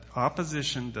 But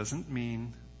opposition doesn't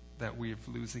mean that we're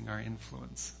losing our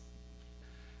influence.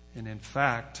 And in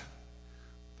fact,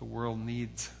 the world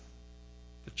needs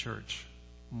the church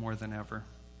more than ever.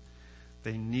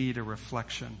 They need a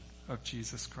reflection of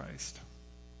Jesus Christ.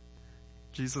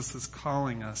 Jesus is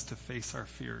calling us to face our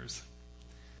fears.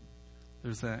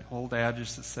 There's an old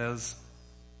adage that says,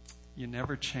 you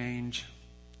never change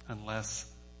unless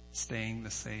staying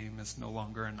the same is no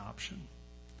longer an option.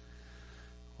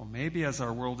 Well, maybe as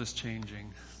our world is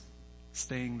changing,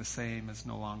 staying the same is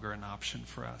no longer an option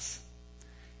for us.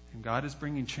 And God is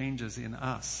bringing changes in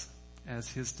us as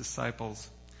his disciples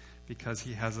because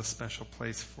he has a special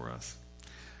place for us.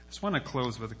 I just want to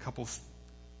close with a couple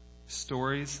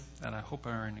stories that I hope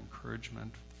are an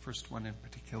encouragement. The first one in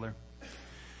particular.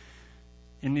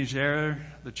 In Niger,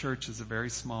 the church is a very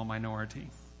small minority.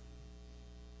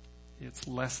 It's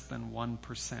less than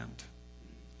 1%.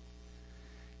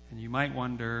 And you might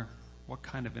wonder, what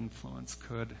kind of influence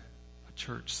could a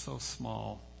church so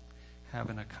small have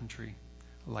in a country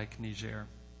like Niger?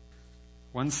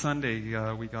 One Sunday,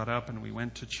 we got up and we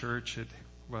went to church. It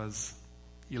was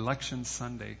Election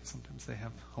Sunday. Sometimes they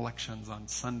have elections on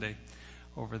Sunday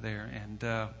over there.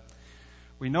 And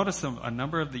we noticed a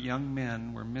number of the young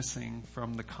men were missing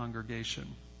from the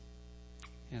congregation.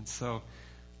 And so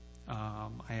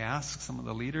I asked some of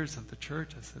the leaders of the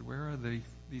church, I said, where are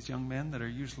these young men that are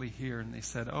usually here? And they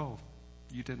said, oh,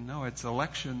 you didn't know, it's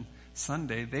Election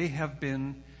Sunday. They have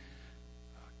been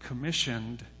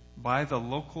commissioned by the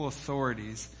local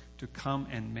authorities to come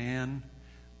and man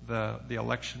the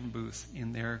election booths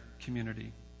in their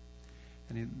community.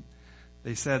 And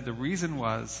they said the reason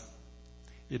was,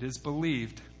 it is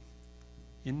believed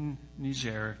in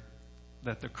Niger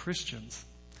that the Christians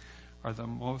are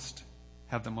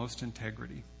have the most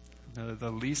integrity. They're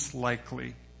the least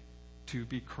likely to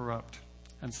be corrupt.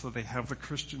 And so they have the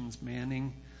Christians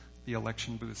manning the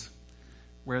election booths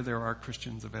where there are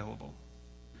Christians available.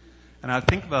 And I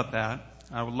think about that.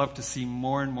 I would love to see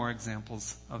more and more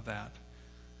examples of that.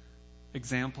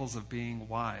 Examples of being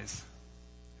wise,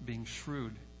 being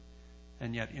shrewd,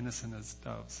 and yet innocent as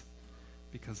doves.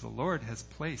 Because the Lord has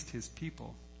placed his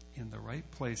people in the right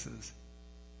places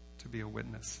to be a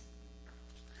witness.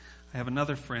 I have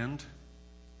another friend.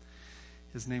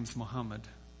 His name's Muhammad.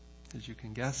 As you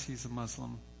can guess, he's a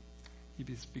Muslim.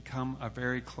 He's become a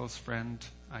very close friend,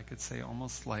 I could say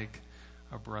almost like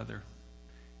a brother.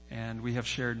 And we have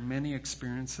shared many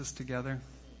experiences together,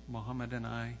 Muhammad and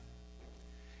I.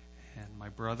 And my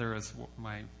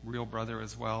real brother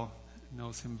as well,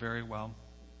 knows him very well.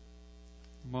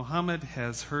 Muhammad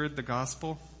has heard the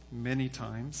gospel many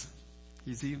times.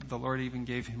 The Lord even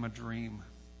gave him a dream.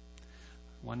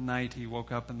 One night he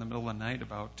woke up in the middle of the night,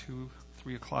 about 2,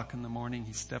 3 o'clock in the morning.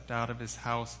 He stepped out of his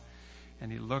house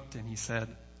and he looked and he said,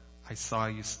 I saw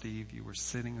you, Steve. You were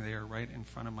sitting there right in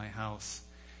front of my house.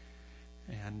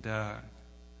 And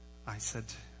I said,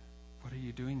 what are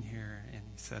you doing here? And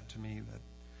he said to me that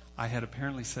I had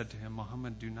apparently said to him,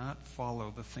 Muhammad, do not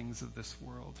follow the things of this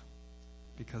world,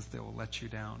 because they will let you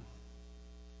down.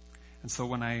 And so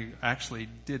when I actually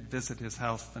did visit his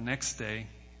house the next day,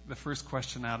 the first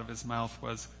question out of his mouth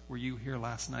was, were you here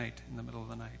last night in the middle of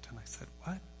the night? And I said,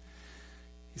 what?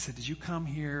 He said, did you come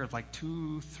here at like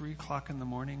 2, 3 o'clock in the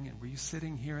morning? And were you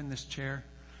sitting here in this chair?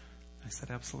 I said,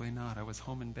 absolutely not. I was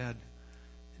home in bed.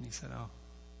 And he said, oh,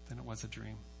 then it was a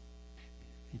dream.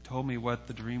 He told me what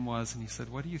the dream was, and he said,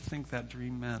 what do you think that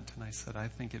dream meant? And I said, I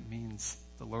think it means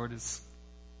the Lord is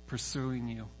pursuing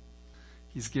you.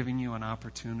 He's giving you an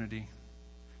opportunity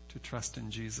to trust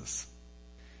in Jesus.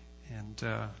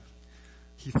 And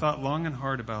he thought long and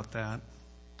hard about that.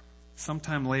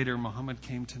 Sometime later, Muhammad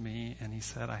came to me and he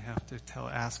said, I have to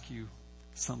ask you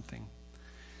something.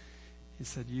 He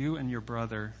said, you and your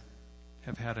brother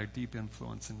have had a deep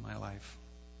influence in my life,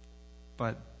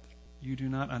 but you do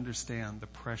not understand the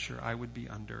pressure I would be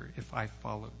under if I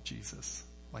followed Jesus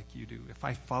like you do. If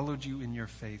I followed you in your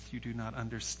faith, you do not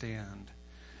understand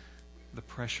the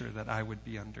pressure that I would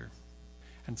be under.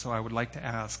 And so I would like to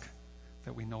ask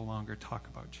that we no longer talk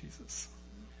about Jesus.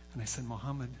 And I said,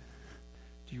 Muhammad,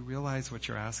 do you realize what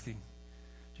you're asking?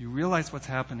 Do you realize what's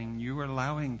happening? You are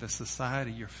allowing the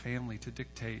society, your family, to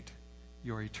dictate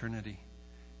your eternity.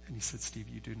 And he said, Steve,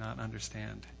 you do not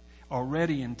understand.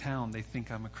 Already in town, they think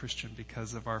I'm a Christian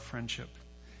because of our friendship.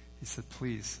 He said,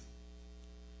 please,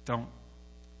 don't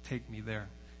take me there.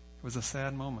 It was a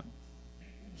sad moment.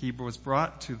 He was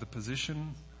brought to the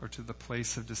position or to the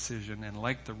place of decision. And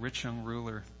like the rich young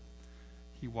ruler,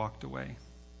 he walked away.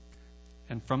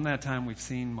 And from that time, we've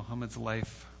seen Muhammad's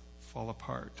life fall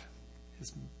apart.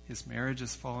 His marriage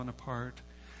has fallen apart,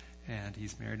 and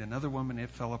he's married another woman, it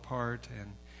fell apart.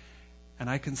 And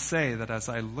I can say that as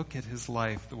I look at his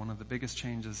life, one of the biggest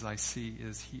changes I see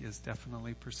is he is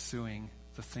definitely pursuing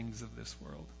the things of this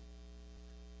world.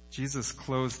 Jesus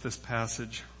closed this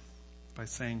passage by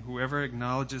saying, "Whoever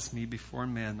acknowledges me before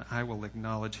men, I will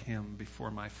acknowledge him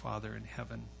before my Father in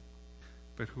heaven.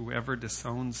 But whoever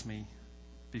disowns me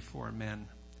before men,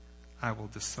 I will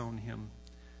disown him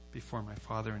before my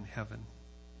Father in heaven."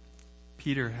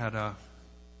 Peter had a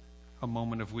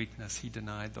moment of weakness. He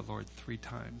denied the Lord 3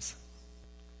 times.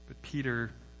 But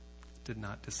Peter did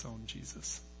not disown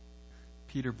Jesus.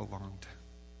 Peter belonged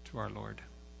to our Lord.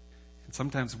 And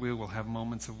sometimes we will have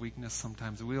moments of weakness.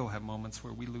 Sometimes we will have moments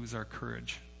where we lose our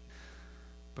courage.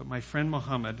 But my friend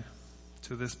Muhammad,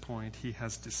 to this point, he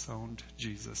has disowned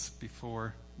Jesus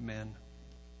before men.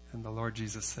 And the Lord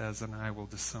Jesus says, "And I will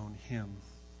disown him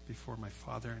before my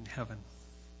Father in heaven."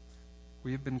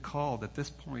 We have been called at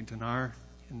this point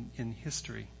in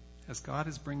history, as God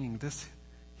is bringing this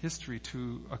history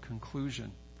to a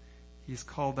conclusion, he's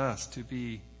called us to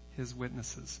be his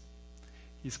witnesses.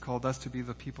 He's called us to be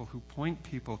the people who point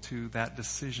people to that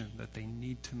decision that they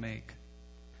need to make.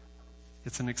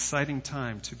 It's an exciting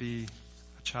time to be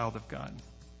a child of God.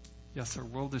 Yes, our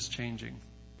world is changing.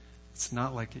 It's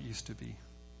not like it used to be.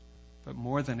 But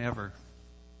more than ever,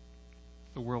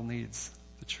 the world needs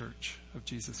the church of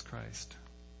Jesus Christ,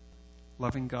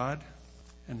 loving God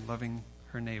and loving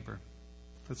her neighbor.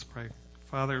 Let's pray.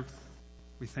 Father,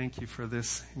 we thank you for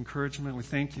this encouragement. We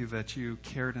thank you that you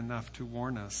cared enough to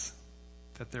warn us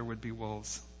that there would be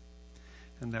wolves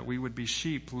and that we would be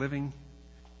sheep living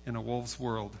in a wolf's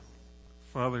world.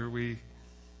 Father, we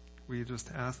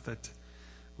just ask that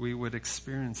we would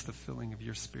experience the filling of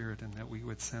your Spirit and that we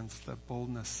would sense the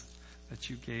boldness that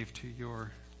you gave to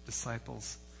your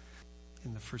disciples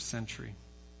in the first century.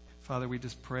 Father, we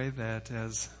just pray that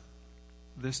as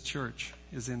this church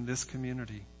is in this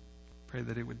community, pray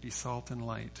that it would be salt and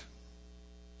light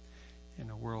in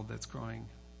a world that's growing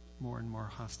more and more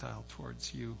hostile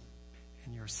towards you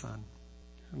and your Son.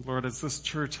 And Lord, as this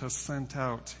church has sent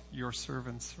out your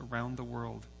servants around the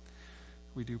world,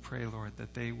 we do pray, Lord,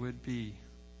 that they would be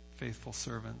faithful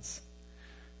servants.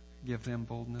 Give them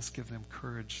boldness, give them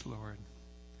courage, Lord.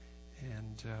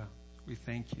 And we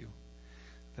thank you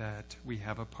that we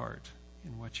have a part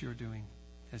in what you're doing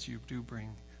as you do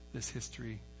bring this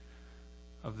history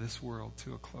of this world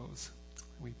to a close.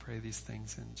 We pray these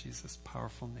things in Jesus'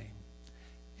 powerful name.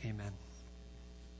 Amen.